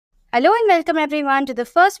Hello and welcome everyone to the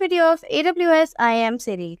first video of AWS IAM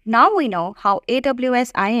Series. Now we know how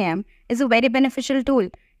AWS IAM is a very beneficial tool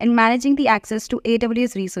in managing the access to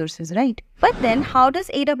AWS resources, right? But then how does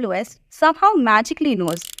AWS somehow magically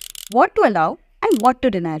knows what to allow and what to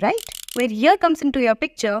deny, right? Where here comes into your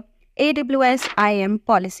picture AWS IAM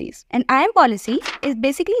Policies. An IAM policy is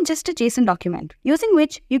basically just a JSON document using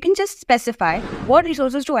which you can just specify what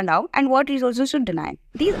resources to allow and what resources to deny.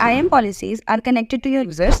 These IAM policies are connected to your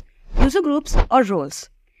users, user groups or roles.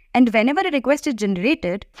 And whenever a request is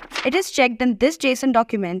generated, it is checked in this JSON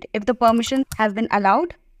document if the permissions have been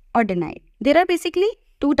allowed or denied. There are basically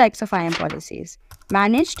two types of IAM policies,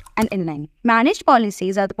 managed and inline. Managed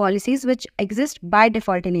policies are the policies which exist by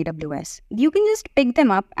default in AWS. You can just pick them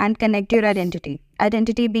up and connect your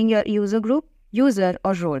identity being your user group, user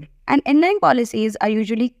or role. And inline policies are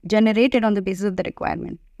usually generated on the basis of the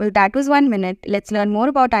requirement. Well, that was 1 minute. Let's learn more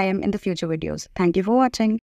about IAM in the future videos. Thank you for watching.